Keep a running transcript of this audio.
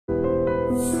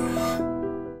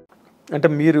అంటే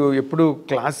మీరు ఎప్పుడు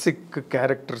క్లాసిక్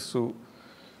క్యారెక్టర్స్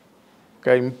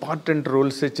ఒక ఇంపార్టెంట్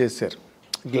రోల్సే చేశారు,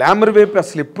 గ్లామర్ వైపు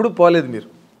అసలు ఎప్పుడు పోలేదు మీరు.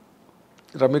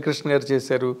 రమ్యకృష్ణ గారు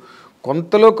చేశారు,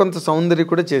 కొంతలో కొంత సౌందర్య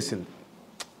కూడా చేసింది,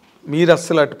 మీరు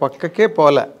అసలు అటు పక్కకే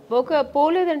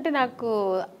పోలేదంటే నాకు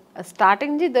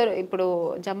స్టార్టింగ్ నుంచి ఇప్పుడు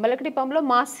జంబలకడి పంలో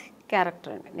మాస్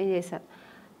క్యారెక్టర్ అండి నేను చేశాను.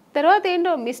 తర్వాత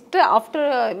ఏంటో ఆఫ్టర్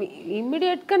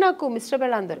ఇమ్మీడియట్గా నాకు మిస్టర్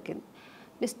పెళ్ళాన్ దొరికింది.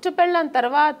 మిస్టర్ పెళ్ళాన్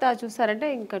తర్వాత చూసారంటే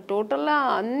ఇంకా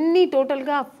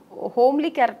టోటల్గా హోమ్లీ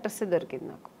క్యారెక్టర్స్ దొరికింది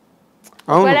నాకు.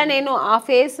 ఒకవేళ నేను ఆ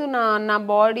ఫేస్ నా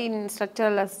బాడీ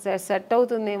స్ట్రక్చర్ సెట్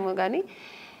అవుతుందేమో కానీ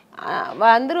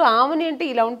అందరూ ఆమెని అంటే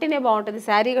ఇలా ఉంటేనే బాగుంటుంది,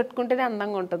 శారీ కట్టుకుంటేనే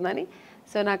అందంగా ఉంటుందని,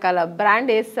 సో నాకు అలా బ్రాండ్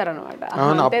వేస్తారనమాట.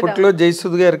 అప్పట్లో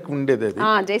జయసుధ గారికి ఉండేది అది.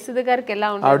 జయసుధ గారికి ఎలా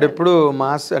ఉంటుంది, ఆవిడ ఎప్పుడు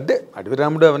మాస్ అంటే అడవి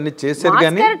రాముడు అవన్నీ చేశారు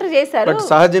కానీ బట్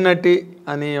సహజ నటి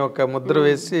అని ఒక ముద్ర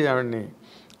వేసి ఆవిడని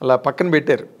అలా పక్కన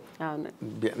పెట్టారు.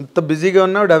 ఎంత బిజీగా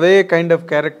ఉన్నా ఆవిడ అవే కైండ్ ఆఫ్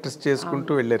క్యారెక్టర్స్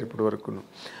చేసుకుంటూ వెళ్ళారు ఇప్పటి వరకు.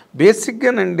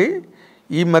 బేసిక్గానండి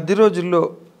ఈ మధ్య రోజుల్లో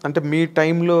అంటే మీ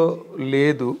టైంలో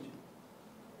లేదు,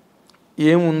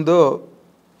 ఏముందో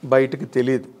బయటకు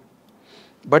తెలియదు,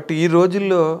 బట్ ఈ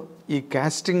రోజుల్లో ఈ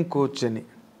కాస్టింగ్ కోచ్ అని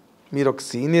మీరు ఒక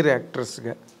సీనియర్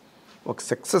యాక్ట్రెస్గా, ఒక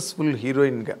సక్సెస్ఫుల్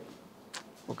హీరోయిన్గా,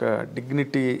 ఒక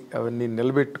డిగ్నిటీ అవన్నీ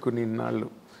నిలబెట్టుకుని ఇన్నాళ్ళు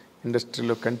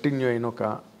ఇండస్ట్రీలో కంటిన్యూ అయిన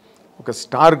ఒక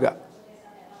స్టార్గా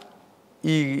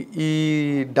ఈ ఈ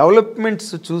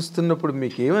డెవలప్మెంట్స్ చూస్తున్నప్పుడు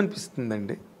మీకు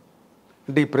ఏమనిపిస్తుందండి?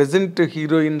 అంటే ఈ ప్రజెంట్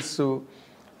హీరోయిన్స్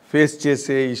ఫేస్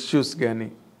చేసే ఇష్యూస్ కానీ,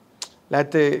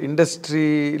 లేకపోతే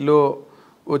ఇండస్ట్రీలో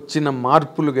వచ్చిన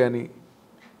మార్పులు కానీ.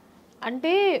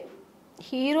 అంటే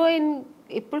హీరోయిన్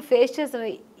ఇప్పుడు ఫేస్ చేస్తున్న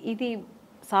ఇది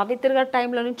సావిత్రి గారి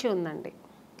టైంలో నుంచి ఉందండి.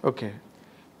 ఓకే,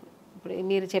 ఇప్పుడు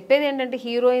మీరు చెప్పేది ఏంటంటే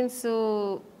హీరోయిన్స్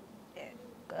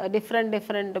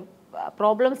డిఫరెంట్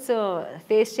ప్రాబ్లమ్స్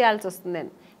ఫేస్ చేయాల్సి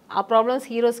వస్తుందని. ఆ ప్రాబ్లమ్స్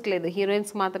హీరోస్కి లేదు,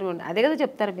 హీరోయిన్స్కి మాత్రమే ఉంది, అదే కదా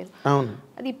చెప్తారు మీరు.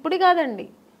 అది ఇప్పుడు కాదండి,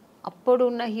 అప్పుడు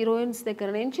ఉన్న హీరోయిన్స్ దగ్గర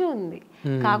నుంచి ఉంది.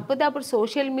 కాకపోతే అప్పుడు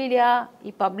సోషల్ మీడియా,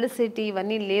 ఈ పబ్లిసిటీ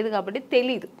ఇవన్నీ లేదు కాబట్టి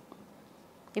తెలీదు.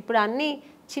 ఇప్పుడు అన్ని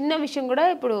చిన్న విషయం కూడా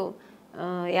ఇప్పుడు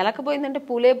ఎలకపోయిందంటే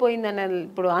పూలే పోయిందని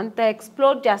ఇప్పుడు అంత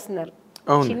ఎక్స్ప్లోర్ చేస్తున్నారు.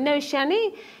 చిన్న విషయాన్ని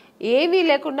ఏమీ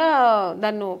లేకుండా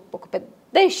దాన్ని ఒక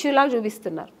పెద్ద ఇష్యూలాగా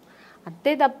చూపిస్తున్నారు,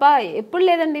 అంతే తప్ప ఎప్పుడు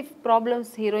లేదండి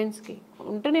ప్రాబ్లమ్స్ హీరోయిన్స్కి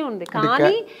ఉంటూనే ఉంది.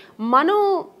 కానీ మనం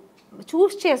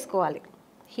చూస్ చేసుకోవాలి.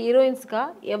 హీరోయిన్స్గా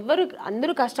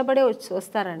అందరూ కష్టపడే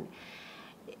వస్తారండి,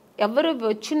 ఎవరు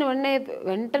వచ్చిన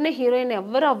వెంటనే హీరోయిన్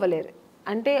ఎవ్వరు అవ్వలేరు.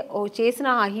 అంటే చేసిన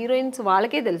ఆ హీరోయిన్స్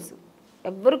వాళ్ళకే తెలుసు,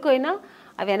 ఎవరికైనా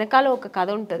ఆ వెనకాల ఒక కథ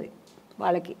ఉంటుంది,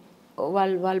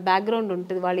 వాళ్ళ బ్యాక్గ్రౌండ్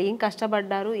ఉంటుంది, వాళ్ళు ఏం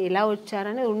కష్టపడ్డారు, ఎలా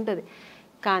వచ్చారనేది ఉంటుంది.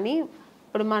 కానీ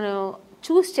ఇప్పుడు మనం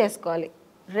చూస్ చేసుకోవాలి,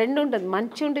 రెండు ఉంటుంది,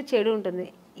 మంచి ఉంటుంది, చెడు ఉంటుంది.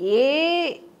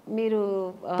 మీరు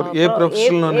ఏ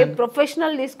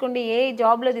ప్రొఫెషనల్ తీసుకోండి, ఏ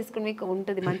జాబ్లో తీసుకోండి, మీకు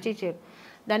ఉంటుంది మంచి చెడు.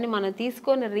 దాన్ని మనం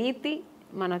తీసుకునే రీతి,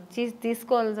 మనం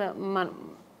తీసుకోవాల్సిన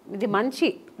ఇది మంచి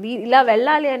ఇలా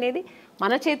వెళ్ళాలి అనేది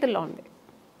మన చేతుల్లో ఉంది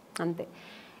అంతే.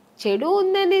 చెడు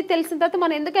ఉందని తెలిసిన తర్వాత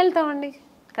మనం ఎందుకు వెళ్తామండి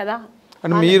కదా.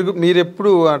 మీరు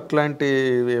ఎప్పుడు అట్లాంటి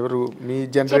ఎవరు మీ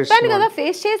జనరేషన్? చెప్పాను కదా,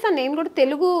 ఫేస్ చేశాను నేను కూడా.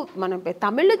 తెలుగు మనం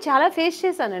తమిళ్లో చాలా ఫేస్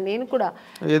చేశాను నేను కూడా.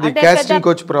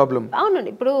 అవునండి,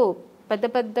 ఇప్పుడు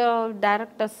పెద్ద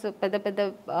డైరెక్టర్స్ పెద్ద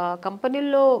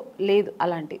కంపెనీల్లో లేదు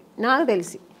అలాంటి నాకు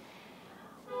తెలిసి.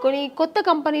 కొన్ని కొత్త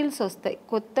కంపెనీస్ వస్తాయి,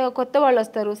 కొత్త వాళ్ళు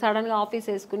వస్తారు, సడన్గా ఆఫీస్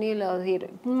వేసుకుని హీరో,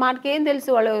 మనకేం తెలుసు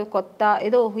వాళ్ళు కొత్త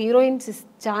ఏదో హీరోయిన్స్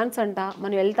ఛాన్స్ అంట,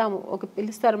 మనం వెళ్తాము,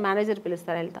 పిలుస్తారు, మేనేజర్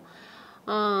పిలుస్తారు, వెళ్తాం,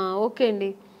 ఓకే అండి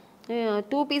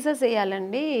 2 పీసెస్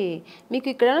వేయాలండి, మీకు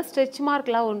ఇక్కడైనా స్ట్రెచ్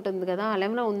మార్క్ లా ఉంటుంది కదా, అలా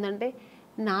ఏమైనా ఉందంటే,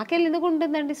 నాకెళ్ళి ఎందుకు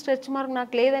ఉంటుందండి స్ట్రెచ్ మార్క్,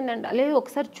 నాకు లేదండి అండి. లేదు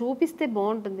ఒకసారి చూపిస్తే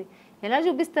బాగుంటుంది. ఎలా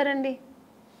చూపిస్తారండి?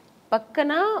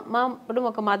 పక్కన ఇప్పుడు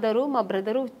ఒక మదరు మా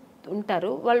బ్రదరు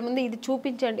ఉంటారు, వాళ్ళ ముందు ఇది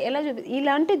చూపించండి, ఎలా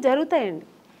ఇలాంటివి జరుగుతాయండి.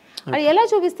 అది ఎలా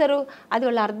చూపిస్తారు? అది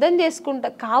వాళ్ళు అర్థం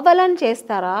కావాలని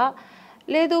చేస్తారా,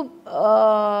 లేదు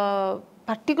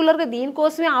పర్టికులర్గా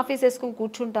దీనికోసమే ఆఫీస్ వేసుకొని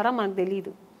కూర్చుంటారా, మనకు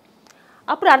తెలియదు.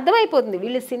 అప్పుడు అర్థమైపోతుంది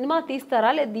వీళ్ళు సినిమా తీస్తారా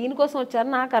లేదు దీనికోసం వచ్చారా.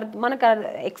 మనకు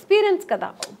ఎక్స్పీరియన్స్ కదా.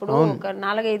 ఇప్పుడు ఒక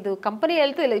 4-5 కంపెనీ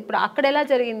వెళ్తే ఇప్పుడు అక్కడ ఎలా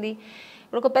జరిగింది,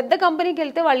 ఇప్పుడు ఒక పెద్ద కంపెనీకి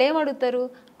వెళ్తే వాళ్ళు ఏం అడుగుతారు,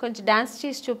 కొంచెం డ్యాన్స్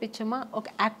చేసి చూపించమ్మా, ఒక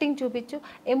యాక్టింగ్ చూపించు,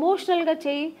 ఎమోషనల్గా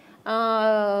చేయి,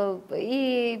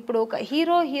 ఇప్పుడు ఒక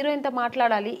హీరోయిన్తో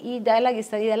మాట్లాడాలి, ఈ డైలాగ్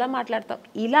ఇస్తారు, ఇది ఎలా మాట్లాడతాం,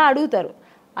 ఇలా అడుగుతారు.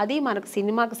 అది మనకు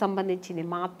సినిమాకు సంబంధించింది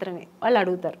మాత్రమే వాళ్ళు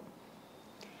అడుగుతారు.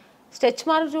 స్ట్రెచ్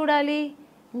మార్క్ చూడాలి,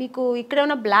 మీకు ఇక్కడ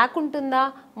ఏమైనా బ్లాక్ ఉంటుందా,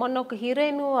 మొన్న ఒక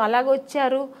హీరోయిన్ అలాగ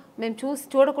వచ్చారు, మేము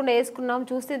చూడకుండా వేసుకున్నాము,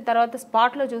 చూసిన తర్వాత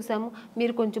స్పాట్లో చూసాము,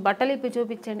 మీరు కొంచెం బట్టలు ఇప్పి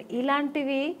చూపించండి,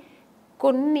 ఇలాంటివి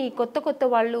కొన్ని కొత్త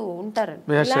వాళ్ళు ఉంటారండి.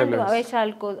 ఇలాంటి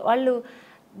వేషాలు వాళ్ళు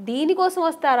దీనికోసం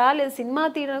వస్తారా లేదా సినిమా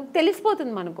తీయడం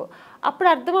తెలిసిపోతుంది మనకు. అప్పుడు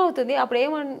అర్థమవుతుంది. అప్పుడు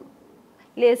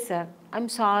లేదు సార్,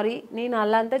 ఐఎమ్ సారీ, నేను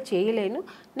అలా అంతా చేయలేను,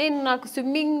 నాకు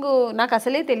స్విమ్మింగ్ నాకు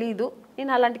అసలే తెలియదు,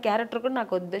 నేను అలాంటి క్యారెక్టర్ కూడా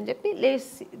నాకు వద్దని చెప్పి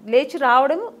లేచి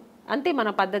రావడం అంతే మన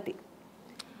పద్ధతి.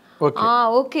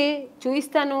 ఓకే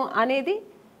చూపిస్తాను అనేది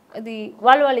అది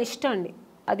వాళ్ళ ఇష్టం అండి.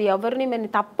 అది ఎవరిని మేము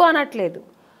తప్పు అనట్లేదు.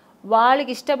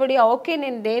 వాళ్ళకి ఇష్టపడి ఓకే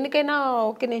నేను దేనికైనా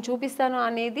ఓకే నేను చూపిస్తాను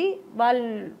అనేది వాళ్ళ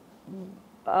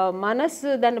మనసు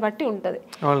దాన్ని బట్టి ఉంటుంది.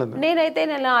 నేనైతే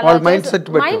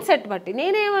మైండ్ సెట్ బట్టి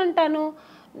నేనేమంటాను,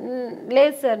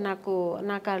 లేదు సార్ నాకు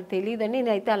అది తెలియదని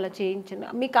నేనైతే అలా చేయించాను,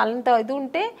 మీకు అంత ఇది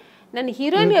ఉంటే నన్ను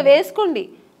హీరోయిన్గా వేసుకోండి,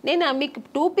 నేను మీకు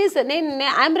 2 పీస్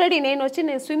ఐఎమ్ రెడీ, నేను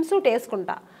స్విమ్ సూట్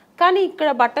వేసుకుంటా, కానీ ఇక్కడ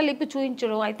బట్టలు ఇప్పి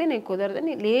చూపించడం అయితే నేను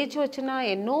కుదరదని లేచి వచ్చిన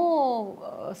ఎన్నో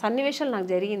సన్నివేశాలు నాకు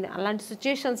జరిగింది. అలాంటి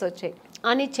సిచ్యుయేషన్స్ వచ్చాయి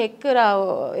అని చెక్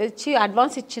ఇచ్చి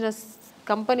అడ్వాన్స్ ఇచ్చిన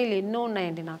కంపెనీలు ఎన్నో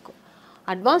ఉన్నాయండి. నాకు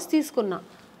అడ్వాన్స్ తీసుకున్నా,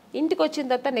 ఇంటికి వచ్చిన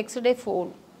తర్వాత next day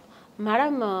phone,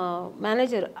 madam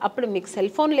manager, అప్పుడు మీకు సెల్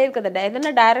ఫోన్ లేదు కదా,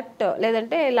 ఏదైనా డైరెక్ట్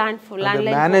లేదంటే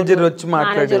ల్యాండ్లైన్ మేనేజర్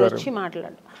వచ్చి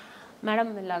మాట్లాడు, మేడం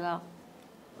ఇలాగా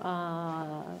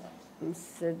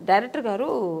డైరెక్టర్ గారు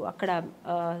అక్కడ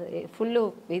ఫుల్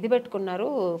ఇది పెట్టుకున్నారు,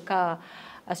 ఒక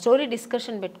స్టోరీ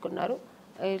డిస్కషన్ పెట్టుకున్నారు,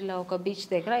 ఇట్లా ఒక బీచ్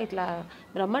దగ్గర ఇట్లా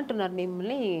రమ్మంటున్నారు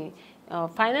మిమ్మల్ని,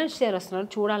 ఫైనాన్షియర్ వస్తున్నారు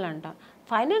చూడాలంట.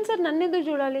 ఫైనాన్సర్ నన్ను ఎందుకు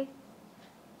చూడాలి,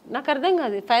 నాకు అర్థం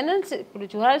కాదు. ఫైనాన్స్ ఇప్పుడు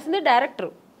చూడాల్సిందే డైరెక్టర్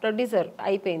ప్రొడ్యూసర్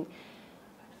అయిపోయింది.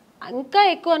 ఇంకా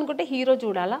ఎక్కువ అనుకుంటే హీరో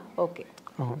చూడాలా, ఓకే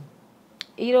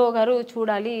హీరో గారు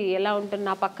చూడాలి ఎలా ఉంటుంది,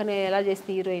 నా పక్కనే ఎలా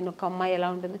చేస్తుంది హీరోయిన్, ఒక అమ్మాయి ఎలా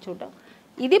ఉంటుందో చూడటం,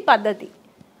 ఇది పద్ధతి.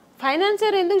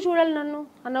 ఫైనాన్సర్ ఎందుకు చూడాలి నన్ను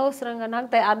అనవసరంగా,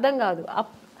 నాకు అర్థం కాదు.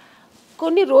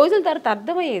 కొన్ని రోజుల తర్వాత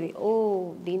అర్థమయ్యేది,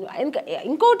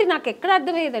 ఇంకోటి నాకు ఎక్కడ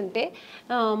అర్థమయ్యేదంటే,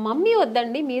 మమ్మీ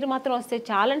వద్దండి మీరు మాత్రం వస్తే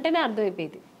చాలంటేనే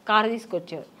అర్థమైపోయేది. కారు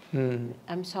తీసుకొచ్చారు,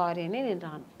 ఐఎమ్ సారీ అని నేను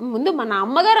రాను. ముందు మన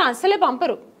అమ్మగారు అసలే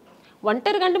పంపరు,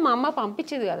 ఒంటరిగా అంటే మా అమ్మ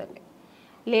పంపించేది కదండి.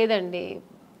 లేదండి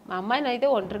మా అమ్మాయిని అయితే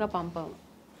ఒంటరిగా పంపాము.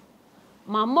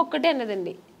 మా అమ్మ ఒక్కటే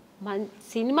అన్నదండి,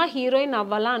 సినిమా హీరోయిన్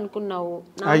అవ్వాలా అనుకున్నావు,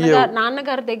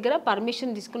 నాన్నగారి దగ్గర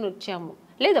పర్మిషన్ తీసుకుని వచ్చాము,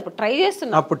 లేదు అప్పుడు ట్రై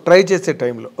చేస్తున్నాం, అప్పుడు ట్రై చేసే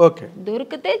టైంలో ఓకే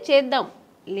దొరికితే చేద్దాం,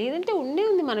 లేదంటే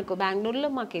ఉంది మనకు బెంగళూరులో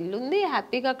మాకు ఇల్లు ఉంది,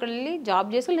 హ్యాపీగా అక్కడ వెళ్ళి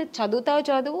జాబ్ చేస్తాం, లేదు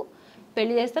చదువు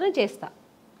పెళ్లి చేస్తానో చేస్తా,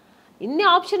 ఇన్ని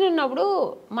ఆప్షన్ ఉన్నప్పుడు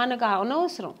మనకు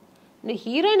అనవసరం. నువ్వు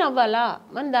హీరోయిన్ అవ్వాలా,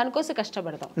 మనం దానికోసం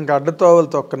కష్టపడతాం, ఇంకా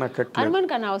అడ్డతోవలతో అని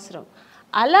మనకు అనవసరం.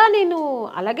 అలా నేను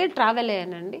అలాగే ట్రావెల్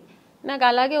అయ్యానండి. నాకు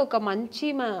అలాగే ఒక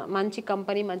మంచి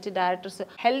కంపెనీ, మంచి డైరెక్టర్స్,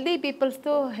 హెల్దీ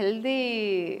పీపుల్స్తో హెల్దీ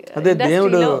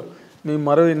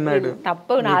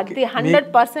తప్పు నాది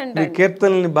 100%.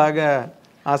 కీర్తనల్ని బాగా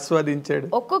ఆస్వాదించాడు.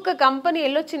 ఒక్కొక్క కంపెనీ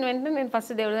వెళ్ళొచ్చిన వెంటనే నేను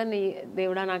ఫస్ట్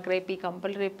దేవుడా నాకు రేపు ఈ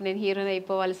కంపెనీ రేపు నేను హీరోయిన్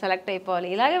అయిపోవాలి, సెలెక్ట్ అయిపోవాలి,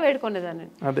 ఇలాగే వేడుకునేదాన్ని.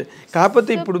 అదే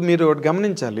కాకపోతే ఇప్పుడు మీరు ఒకటి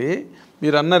గమనించాలి,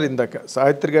 మీరు అన్నారు ఇందాక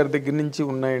సావిత్రి గారి దగ్గర నుంచి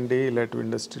ఉన్నాయండి ఇలాంటి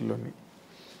ఇండస్ట్రీలోని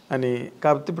అని.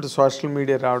 కాకపోతే ఇప్పుడు సోషల్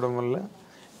మీడియా రావడం వల్ల,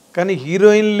 కానీ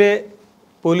హీరోయిన్లే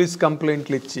పోలీస్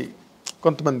కంప్లైంట్లు ఇచ్చి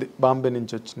కొంతమంది బాంబే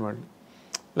నుంచి వచ్చిన వాళ్ళు,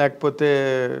 లేకపోతే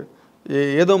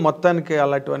ఏదో మొత్తానికి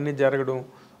అలాంటివన్నీ జరగడం,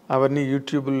 అవన్నీ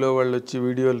యూట్యూబ్లో వాళ్ళు వచ్చి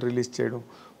వీడియోలు రిలీజ్ చేయడం,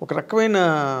 ఒక రకమైన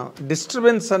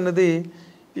డిస్టర్బెన్స్ అన్నది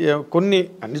కొన్ని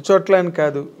అన్ని చోట్ల అని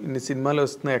కాదు, ఇన్ని సినిమాలు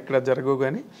వస్తున్నాయి ఎక్కడ జరగవు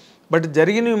కానీ, బట్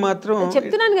జరిగినవి మాత్రం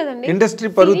చెప్తున్నాను కదండి,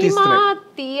 ఇండస్ట్రీ పరువు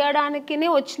తీయడానికినే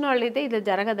వచ్చిన వాళ్ళు అయితే ఇది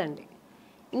జరగదండి.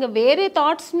 ఇంకా వేరే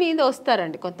థాట్స్ మీద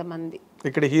వస్తారండి కొంతమంది.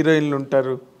 ఇక్కడ హీరోయిన్లు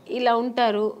ఉంటారు, ఇలా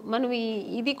ఉంటారు, మనం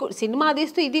ఇది సినిమా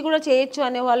తీస్తూ ఇది కూడా చేయొచ్చు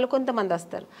అనే వాళ్ళు కొంతమంది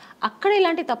వస్తారు. అక్కడ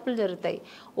ఇలాంటి తప్పులు జరుగుతాయి.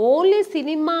 ఓన్లీ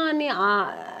సినిమాని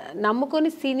నమ్ముకొని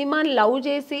సినిమాని లవ్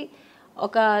చేసి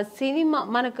ఒక సినిమా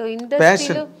మనకు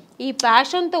ఇండస్ట్రీలో ఈ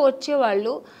ప్యాషన్తో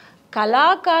వచ్చేవాళ్ళు,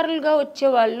 కళాకారులుగా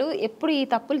వచ్చేవాళ్ళు ఎప్పుడు ఈ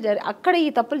తప్పులు అక్కడ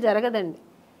ఈ తప్పులు జరగదండి.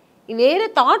 వేరే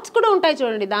థాట్స్ కూడా ఉంటాయి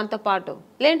చూడండి దాంతోపాటు,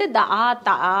 లేదంటే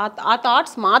ఆ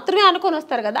థాట్స్ మాత్రమే అనుకొని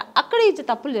వస్తారు కదా, అక్కడ ఈ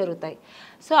తప్పులు జరుగుతాయి.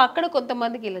 సో అక్కడ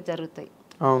కొంతమందికి ఇలా జరుగుతాయి.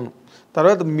 అవును.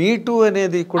 తర్వాత మీటూ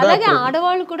అనేది కూడా అలాగే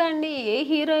ఆడవాళ్ళు కూడా అండి, ఏ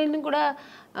హీరోయిన్ కూడా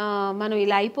మనం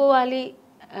ఇలా అయిపోవాలి,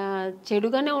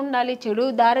 చెడుగానే ఉండాలి, చెడు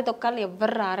దారి తొక్కాలని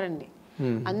ఎవ్వరు రారండి.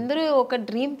 అందరూ ఒక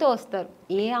డ్రీమ్తో వస్తారు.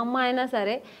 ఏ అమ్మాయి అయినా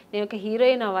సరే నేను ఒక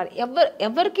హీరోయిన్ అవ్వాలి,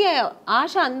 ఎవరికి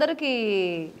ఆశ అందరికి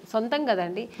సొంతం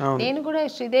కదండి. నేను కూడా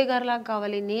శ్రీదేవి గారి లాగా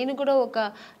కావాలి, నేను కూడా ఒక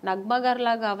నగ్మ గారి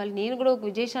లాగా కావాలి, నేను కూడా ఒక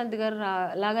విజయశాంతి గారు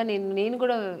లాగా నేను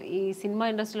కూడా ఈ సినిమా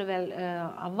ఇండస్ట్రీలో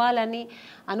అవ్వాలని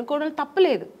అనుకోవడం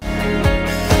తప్పలేదు.